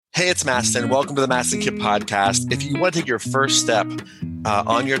Hey, it's Mastin. Welcome to the Mastin Kid podcast. If you want to take your first step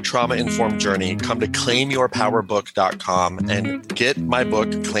on your trauma-informed journey, come to claimyourpowerbook.com and get my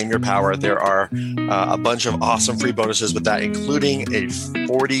book, Claim Your Power. There are a bunch of awesome free bonuses with that, including a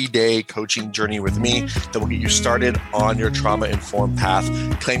 40-day coaching journey with me that will get you started on your trauma-informed path.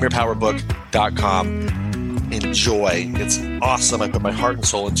 claimyourpowerbook.com. Enjoy. It's awesome. I put my heart and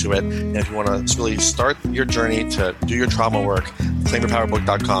soul into it. And if you want to really start your journey to do your trauma work,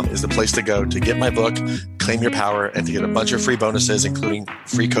 claimyourpowerbook.com is the place to go to get my book, Claim Your Power, and to get a bunch of free bonuses, including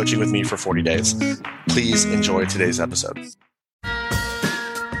free coaching with me for 40 days. Please enjoy today's episode.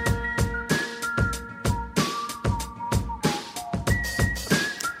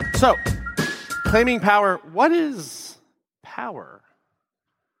 So, claiming power. What is power?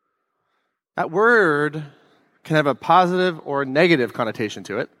 That word can have a positive or negative connotation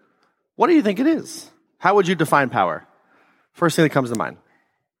to it. What do you think it is? How would you define power? First thing that comes to mind.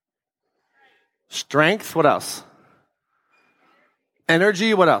 Strength, what else?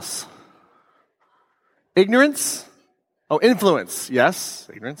 Energy, what else? Ignorance? Oh, influence, yes,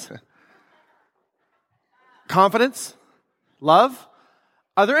 ignorance. Confidence? Love?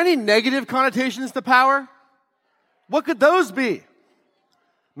 Are there any negative connotations to power? What could those be?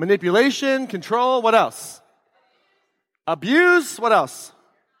 Manipulation, control, what else? Abuse, what else?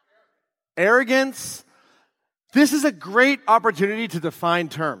 Arrogance. This is a great opportunity to define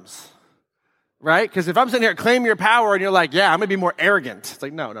terms, right? Because if I'm sitting here, claim your power, and you're like, yeah, I'm going to be more arrogant. It's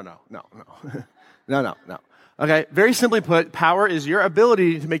like, no. No. Okay, very simply put, power is your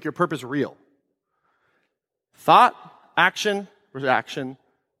ability to make your purpose real. Thought, action, reaction,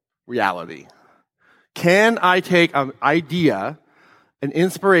 reality. Can I take an idea, an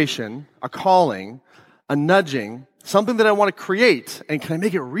inspiration, a calling, a nudging, something that I want to create, and can I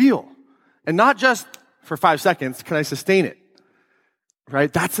make it real? And not just for 5 seconds, can I sustain it?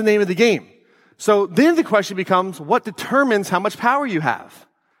 Right? That's the name of the game. So then the question becomes, what determines how much power you have?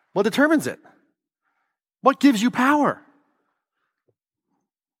 What determines it? What gives you power?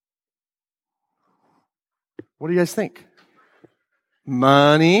 What do you guys think?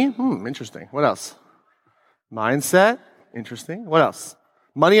 Money? Interesting. What else? Mindset? Interesting. What else?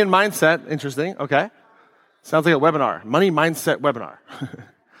 Money and mindset? Interesting. Okay. Sounds like a webinar. Money mindset webinar.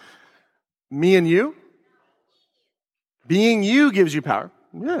 Me and you? Being you gives you power.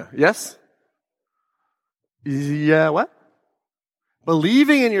 Yeah. Yes? Yeah, what?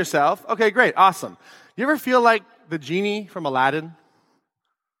 Believing in yourself. Okay, great. Awesome. You ever feel like the genie from Aladdin?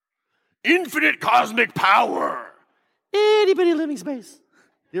 Infinite cosmic power. Itty bitty living space.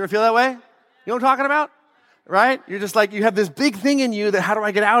 You ever feel that way? You know what I'm talking about? Right? You're just like, you have this big thing in you that how do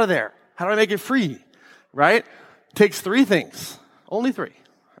I get out of there? How do I make it free? Right? Takes 3 things. Only 3.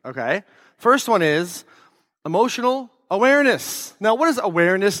 Okay? First one is emotional awareness. Now, what does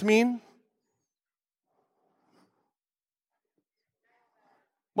awareness mean?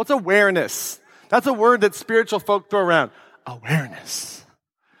 What's awareness? That's a word that spiritual folk throw around. Awareness.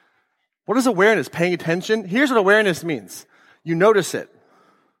 What is awareness? Paying attention? Here's what awareness means. You notice it.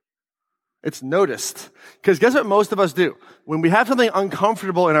 It's noticed. Because guess what most of us do? When we have something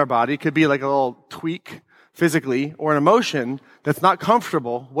uncomfortable in our body, it could be like a little tweak physically or an emotion that's not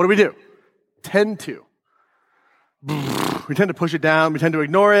comfortable, what do? We tend to push it down. We tend to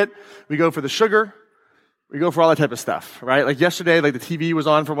ignore it. We go for the sugar. We go for all that type of stuff, right? Like yesterday, like the TV was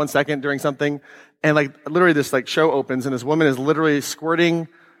on for 1 second during something, and like literally this like show opens, and this woman is literally squirting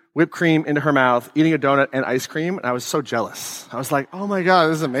whipped cream into her mouth, eating a donut and ice cream, and I was so jealous. I was like, oh my God,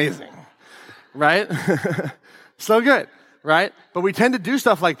 this is amazing. Right? So good, right? But we tend to do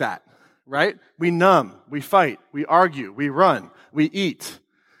stuff like that, right? We numb, we fight, we argue, we run, we eat,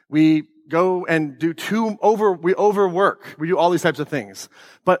 we go and we overwork, we do all these types of things.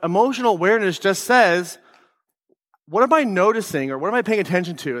 But emotional awareness just says, what am I noticing or what am I paying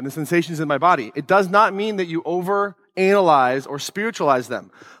attention to in the sensations in my body? It does not mean that you overanalyze or spiritualize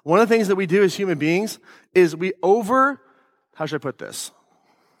them. One of the things that we do as human beings is how should I put this?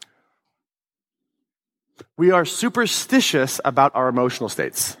 We are superstitious about our emotional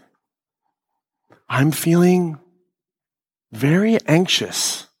states. I'm feeling very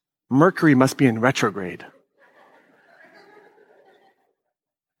anxious. Mercury must be in retrograde.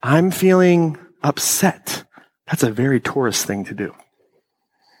 I'm feeling upset. That's a very Taurus thing to do.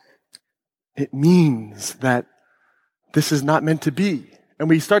 It means that this is not meant to be. And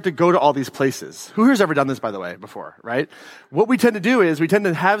we start to go to all these places. Who here's ever done this, by the way, before, right? What we tend to do is we tend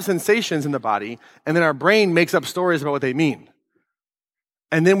to have sensations in the body, and then our brain makes up stories about what they mean.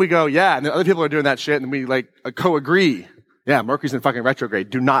 And then we go, yeah, and then other people are doing that shit, and we like co-agree. Yeah, Mercury's in fucking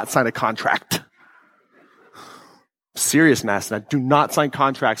retrograde. Do not sign a contract. Serious mass. And do not sign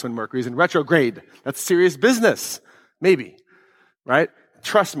contracts when Mercury's in retrograde. That's serious business. Maybe, right?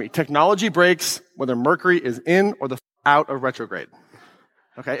 Trust me, technology breaks whether Mercury is in or out of retrograde.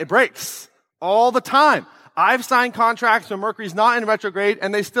 Okay, it breaks all the time. I've signed contracts when Mercury's not in retrograde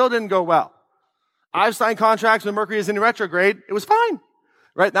and they still didn't go well. I've signed contracts when Mercury is in retrograde. It was fine,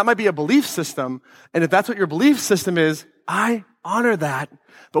 right? That might be a belief system. And if that's what your belief system is, I honor that.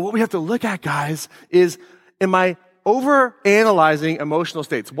 But what we have to look at, guys, is am I over-analyzing emotional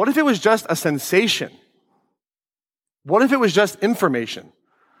states? What if it was just a sensation? What if it was just information?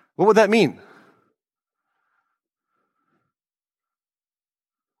 What would that mean?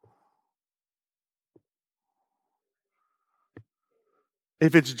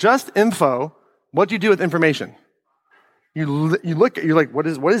 If it's just info, what do you do with information? You're like, what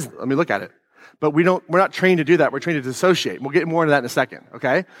is, let me look at it. But we're not trained to do that. We're trained to dissociate. We'll get more into that in a second,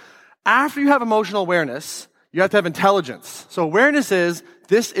 okay? After you have emotional awareness, you have to have intelligence. So awareness is,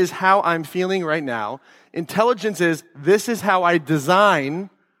 this is how I'm feeling right now. Intelligence is, this is how I design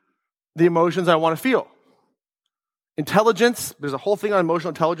the emotions I want to feel. Intelligence, there's a whole thing on emotional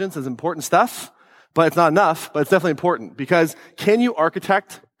intelligence, is important stuff, but it's not enough, but it's definitely important because can you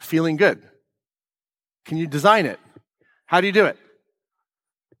architect feeling good? Can you design it? How do you do it?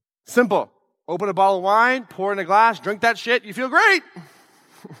 Simple. Open a bottle of wine, pour in a glass, drink that shit, you feel great.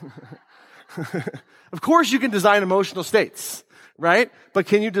 Of course you can design emotional states, right? But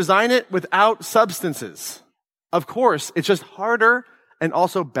can you design it without substances? Of course, it's just harder and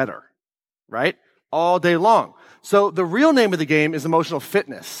also better, right? All day long. So the real name of the game is emotional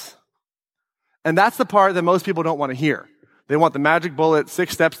fitness. And that's the part that most people don't want to hear. They want the magic bullet,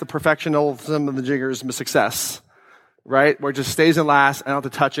 6 steps to perfectionism and the jiggers of success, right? Where it just stays and lasts, and I don't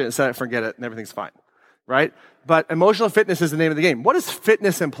have to touch it and set it, forget it, and everything's fine, right? But emotional fitness is the name of the game. What does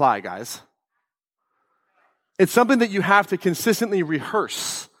fitness imply, guys? It's something that you have to consistently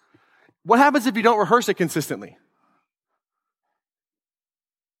rehearse. What happens if you don't rehearse it consistently?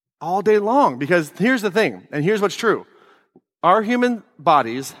 All day long, because here's the thing, and here's what's true. Our human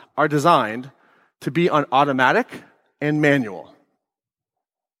bodies are designed to be on automatic and manual.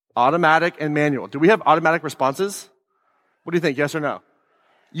 Automatic and manual. Do we have automatic responses? What do you think, yes or no?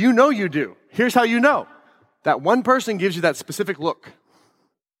 You know you do. Here's how you know. That one person gives you that specific look.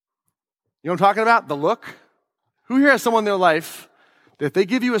 You know what I'm talking about? The look. Who here has someone in their life that if they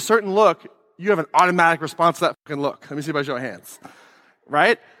give you a certain look, you have an automatic response to that fucking look? Let me see by show of hands.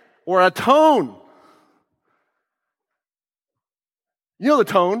 Right? Or a tone. You know the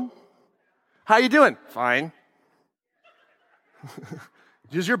tone. How you doing? Fine.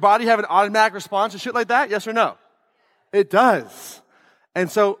 Does your body have an automatic response to shit like that? Yes or no? It does.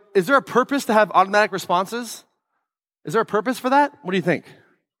 And so, is there a purpose to have automatic responses? Is there a purpose for that? What do you think?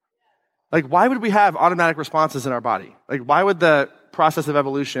 Like, why would we have automatic responses in our body? Like, why would the process of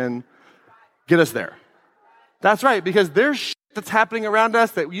evolution get us there? That's right, because there's shit that's happening around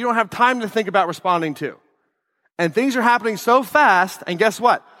us that you don't have time to think about responding to. And things are happening so fast, and guess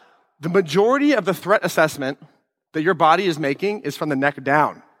what? The majority of the threat assessment that your body is making is from the neck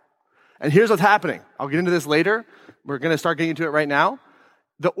down. And here's what's happening. I'll get into this later. We're going to start getting into it right now.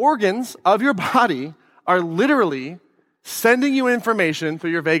 The organs of your body are literally sending you information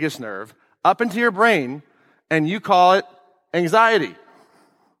through your vagus nerve up into your brain, and you call it anxiety.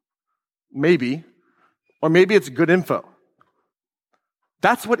 Maybe. Or maybe it's good info.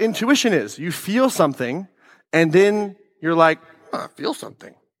 That's what intuition is. You feel something, and then you're like, I feel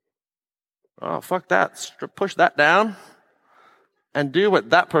something. Oh, fuck that. Push that down and do what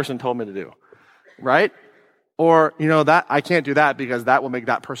that person told me to do. Right? Or, that I can't do that because that will make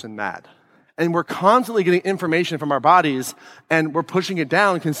that person mad. And we're constantly getting information from our bodies and we're pushing it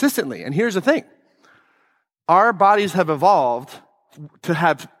down consistently. And here's the thing. Our bodies have evolved to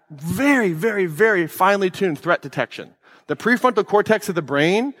have very, very, very finely tuned threat detection. The prefrontal cortex of the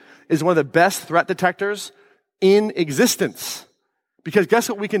brain is one of the best threat detectors in existence. Because guess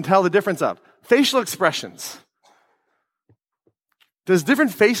what we can tell the difference of? Facial expressions. Does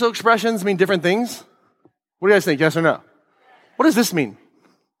different facial expressions mean different things? What do you guys think, yes or no? What does this mean?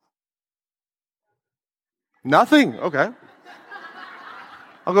 Nothing? Okay.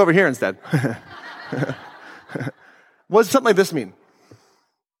 I'll go over here instead. What does something like this mean?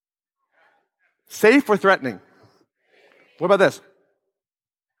 Safe or threatening? What about this?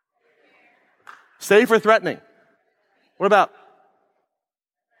 Safe or threatening? What about?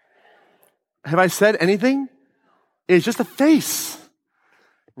 Have I said anything? It's just a face,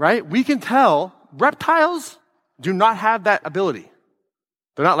 right? We can tell reptiles do not have that ability.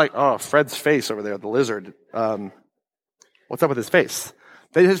 They're not like, oh, Fred's face over there, the lizard. What's up with his face?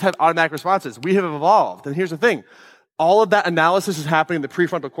 They just have automatic responses. We have evolved. And here's the thing. All of that analysis is happening in the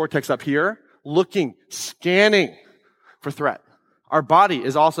prefrontal cortex up here, looking, scanning for threat. Our body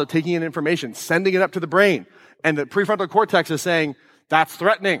is also taking in information, sending it up to the brain, and the prefrontal cortex is saying, that's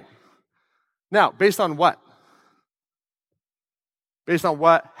threatening. Now, based on what? Based on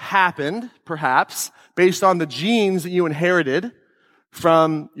what happened, perhaps, based on the genes that you inherited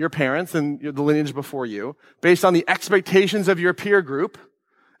from your parents and the lineage before you, based on the expectations of your peer group,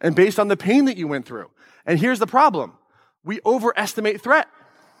 and based on the pain that you went through. And here's the problem. We overestimate threat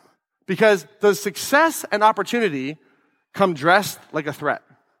because the success and opportunity come dressed like a threat.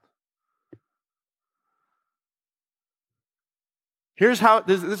 This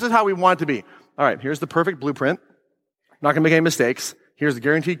is how we want it to be. All right, here's the perfect blueprint. Not going to make any mistakes. Here's the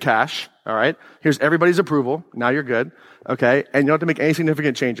guaranteed cash. All right. Here's everybody's approval. Now you're good. Okay. And you don't have to make any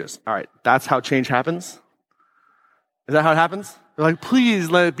significant changes. All right. That's how change happens. Is that how it happens? They're like,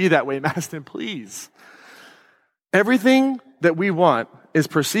 please let it be that way, Mastin, please. Everything that we want is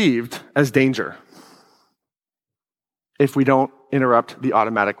perceived as danger if we don't interrupt the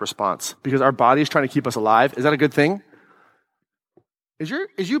automatic response because our body is trying to keep us alive. Is that a good thing? Is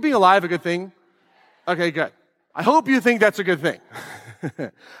you being alive a good thing? Okay, good. I hope you think that's a good thing.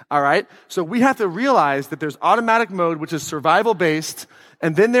 All right? So we have to realize that there's automatic mode, which is survival-based,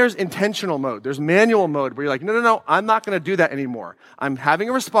 and then there's intentional mode. There's manual mode where you're like, no, I'm not going to do that anymore. I'm having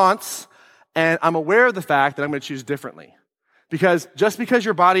a response, and I'm aware of the fact that I'm going to choose differently. Because just because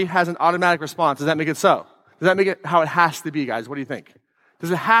your body has an automatic response, does that make it so? Does that make it how it has to be, guys? What do you think?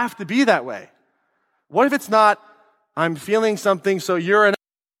 Does it have to be that way? What if it's not, I'm feeling something, so you're an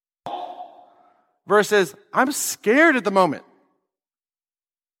versus, I'm scared at the moment.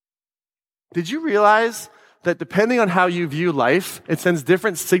 Did you realize that depending on how you view life, it sends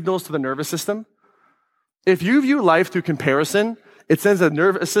different signals to the nervous system? If you view life through comparison, it sends a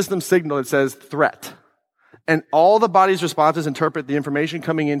nervous system signal that says threat. And all the body's responses interpret the information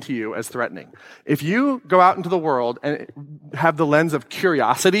coming into you as threatening. If you go out into the world and have the lens of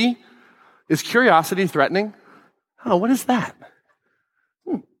curiosity, is curiosity threatening? Oh, what is that?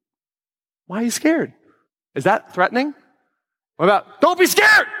 Why are you scared? Is that threatening? What about, don't be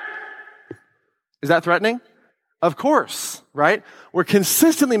scared? Is that threatening? Of course, right? We're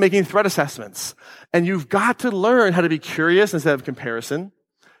consistently making threat assessments. And you've got to learn how to be curious instead of comparison.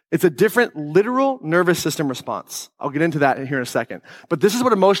 It's a different literal nervous system response. I'll get into that here in a second. But this is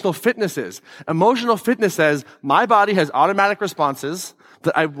what emotional fitness is. Emotional fitness says, my body has automatic responses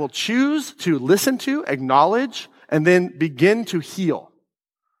that I will choose to listen to, acknowledge, and then begin to heal.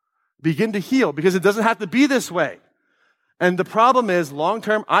 Begin to heal, because it doesn't have to be this way. And the problem is,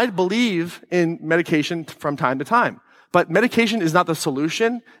 long-term, I believe in medication from time to time. But medication is not the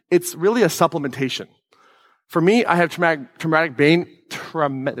solution. It's really a supplementation. For me, I have traumatic brain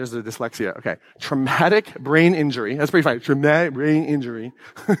injury. That's pretty funny. Traumatic brain injury.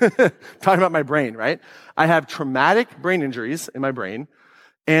 Talking about my brain, right? I have traumatic brain injuries in my brain.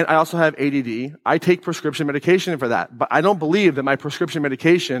 And I also have ADD. I take prescription medication for that. But I don't believe that my prescription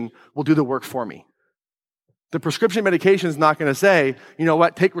medication will do the work for me. The prescription medication is not going to say, you know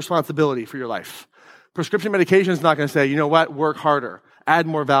what, take responsibility for your life. Prescription medication is not going to say, you know what, work harder, add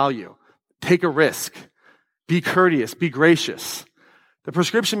more value, take a risk, be courteous, be gracious. The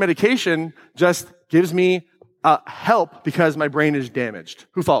prescription medication just gives me help because my brain is damaged.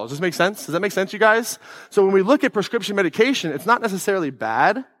 Who follows? Does this make sense? Does that make sense, you guys? So when we look at prescription medication, it's not necessarily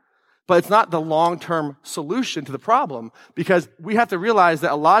bad, but it's not the long-term solution to the problem, because we have to realize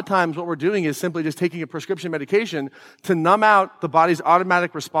that a lot of times what we're doing is simply just taking a prescription medication to numb out the body's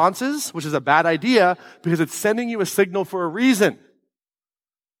automatic responses, which is a bad idea because it's sending you a signal for a reason.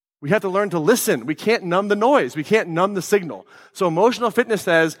 We have to learn to listen. We can't numb the noise. We can't numb the signal. So emotional fitness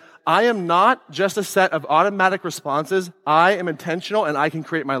says, I am not just a set of automatic responses. I am intentional and I can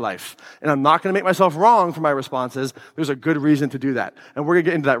create my life. And I'm not going to make myself wrong for my responses. There's a good reason to do that. And we're going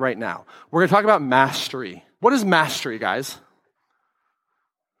to get into that right now. We're going to talk about mastery. What is mastery, guys?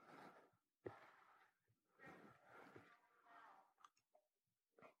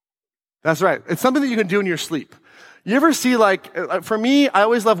 That's right. It's something that you can do in your sleep. You ever see, for me, I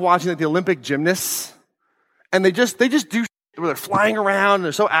always love watching the Olympic gymnasts, and they just do where they're flying around and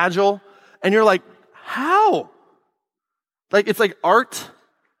they're so agile, and you're like, how? It's like art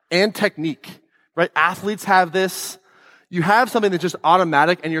and technique, right? Athletes have this. You have something that's just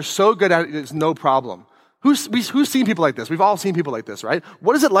automatic, and you're so good at it, it's no problem. Who's seen people like this? We've all seen people like this, right?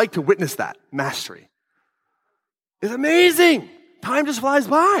 What is it like to witness that? Mastery. It's amazing. Time just flies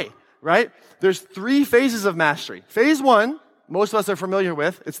by, right? There's 3 phases of mastery. Phase 1, most of us are familiar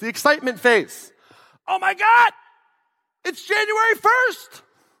with. It's the excitement phase. Oh my God! It's January 1st!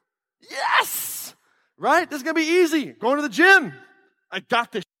 Yes! right? This is going to be easy. Going to the gym. I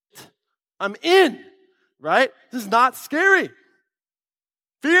got this shit. I'm in, right? This is not scary.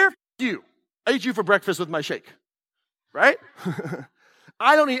 Fear, f you. I eat you for breakfast with my shake, right?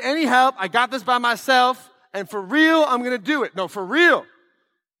 I don't need any help. I got this by myself. And for real, I'm going to do it. No, for real.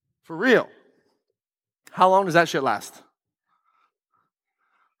 For real. How long does that shit last?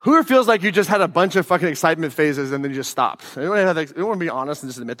 Who feels like you just had a bunch of fucking excitement phases and then you just stopped? Anyone want to be honest and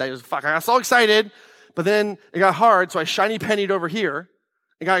just admit that? You I got so excited, but then it got hard, so I shiny pennied over here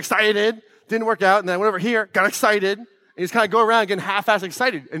and got excited, didn't work out, and then I went over here, got excited, and you just kind of go around getting half-assed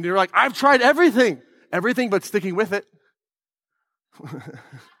excited. And you're like, I've tried everything but sticking with it.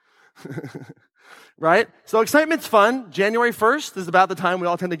 Right? So excitement's fun. January 1st is about the time we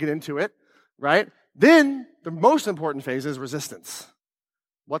all tend to get into it, right? Then the most important phase is resistance.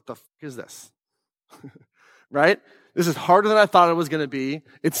 What the is this? Right? This is harder than I thought it was going to be.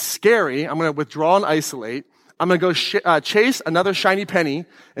 It's scary. I'm going to withdraw and isolate. I'm going to go chase another shiny penny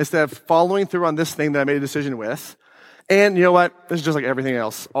instead of following through on this thing that I made a decision with. And you know what? This is just like everything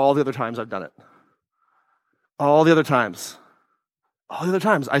else. All the other times I've done it. All the other times.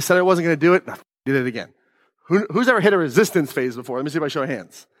 I said I wasn't going to do it, and I did it again. Who's ever hit a resistance phase before? Let me see by show of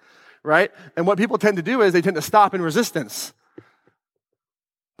hands. Right? And what people tend to do is they tend to stop in resistance.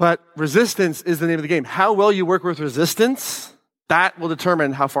 But resistance is the name of the game. How well you work with resistance, that will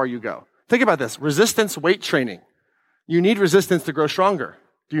determine how far you go. Think about this. Resistance weight training. You need resistance to grow stronger.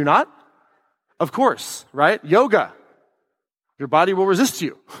 Do you not? Of course, right? Yoga. Your body will resist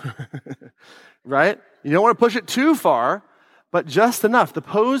you. Right? You don't want to push it too far, but just enough. The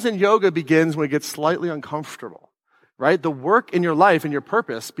pose in yoga begins when it gets slightly uncomfortable. Right? The work in your life and your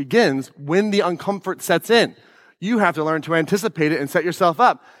purpose begins when the uncomfort sets in. You have to learn to anticipate it and set yourself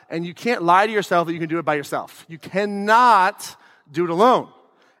up. And you can't lie to yourself that you can do it by yourself. You cannot do it alone.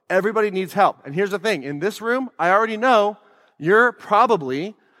 Everybody needs help. And here's the thing. In this room, I already know you're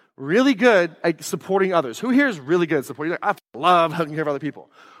probably really good at supporting others. Who here is really good at supporting? You're like, I love taking care of other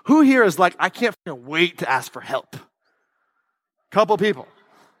people. Who here is like, I can't wait to ask for help? Couple people.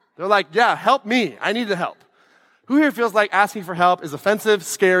 They're like, yeah, help me. I need the help. Who here feels like asking for help is offensive,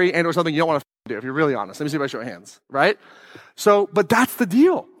 scary, and or something you don't want to do, if you're really honest? Let me see by show of hands, right? So, but that's the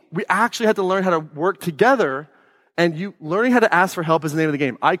deal. We actually had to learn how to work together, and learning how to ask for help is the name of the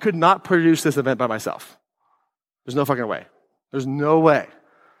game. I could not produce this event by myself. There's no fucking way. There's no way.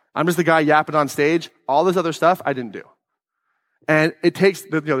 I'm just the guy yapping on stage. All this other stuff, I didn't do. And it takes,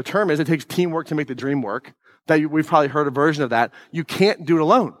 the term is, it takes teamwork to make the dream work. We've probably heard a version of that. You can't do it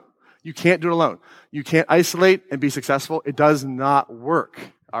alone. You can't do it alone. You can't isolate and be successful. It does not work.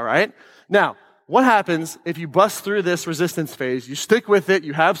 All right? Now, what happens if you bust through this resistance phase? You stick with it.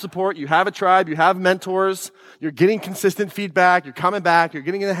 You have support. You have a tribe. You have mentors. You're getting consistent feedback. You're coming back. You're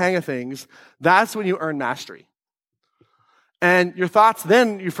getting in the hang of things. That's when you earn mastery. And your thoughts,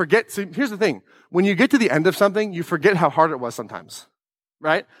 then you forget. So here's the thing. When you get to the end of something, you forget how hard it was sometimes.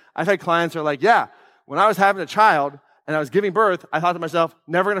 Right? I've had clients who are like, yeah, when I was having a child and I was giving birth, I thought to myself,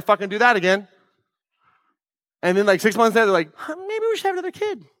 never going to fucking do that again. And then like 6 months later, they're like, maybe we should have another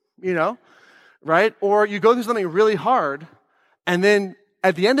kid, right? Or you go through something really hard, and then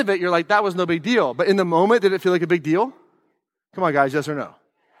at the end of it, you're like, that was no big deal. But in the moment, did it feel like a big deal? Come on, guys, yes or no?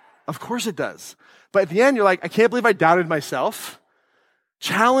 Of course it does. But at the end, you're like, I can't believe I doubted myself.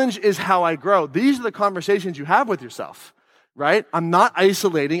 Challenge is how I grow. These are the conversations you have with yourself, right? I'm not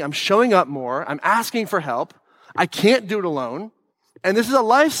isolating. I'm showing up more. I'm asking for help. I can't do it alone. And this is a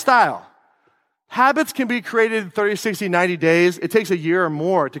lifestyle. Habits can be created in 30, 60, 90 days. It takes a year or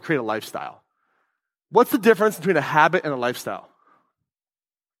more to create a lifestyle. What's the difference between a habit and a lifestyle?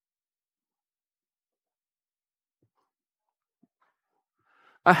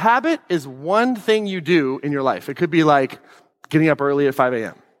 A habit is one thing you do in your life. It could be like getting up early at 5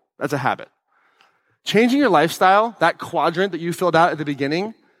 a.m. That's a habit. Changing your lifestyle, that quadrant that you filled out at the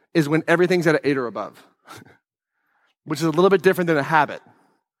beginning, is when everything's at an 8 or above, which is a little bit different than a habit,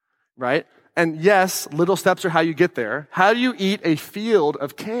 right? And yes, little steps are how you get there. How do you eat a field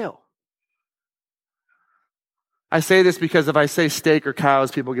of kale? I say this because if I say steak or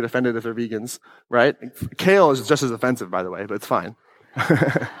cows, people get offended if they're vegans, right? Kale is just as offensive, by the way, but it's fine.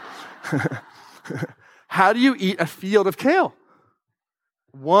 How do you eat a field of kale?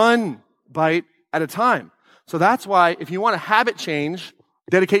 One bite at a time. So that's why if you want a habit change,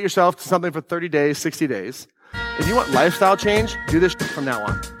 dedicate yourself to something for 30 days, 60 days. If you want lifestyle change, do this from now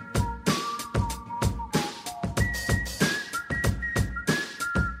on.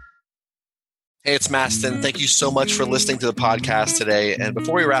 Hey, it's Mastin. Thank you so much for listening to the podcast today. And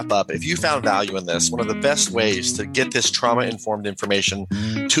before we wrap up, if you found value in this, one of the best ways to get this trauma-informed information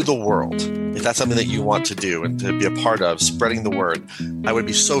to the world, if that's something that you want to do and to be a part of, spreading the word, I would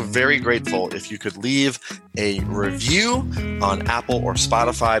be so very grateful if you could leave a review on Apple or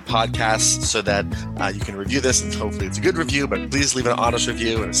Spotify podcasts so that you can review this, and hopefully it's a good review, but please leave an honest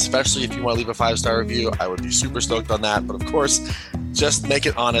review. And especially if you want to leave a 5-star review, I would be super stoked on that. But of course, just make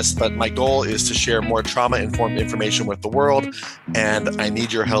it honest. But my goal is to share more trauma-informed information with the world, and I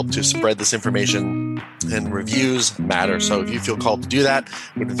need your help to spread this information, and reviews matter. So if you feel called to do that,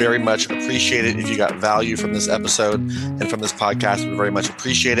 would very much appreciate it. If you got value from this episode and from this podcast, would very much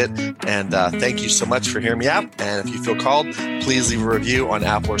appreciate it. And thank you so much for hearing me out. And if you feel called, please leave a review on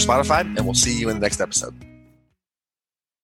Apple or Spotify, and we'll see you in the next episode.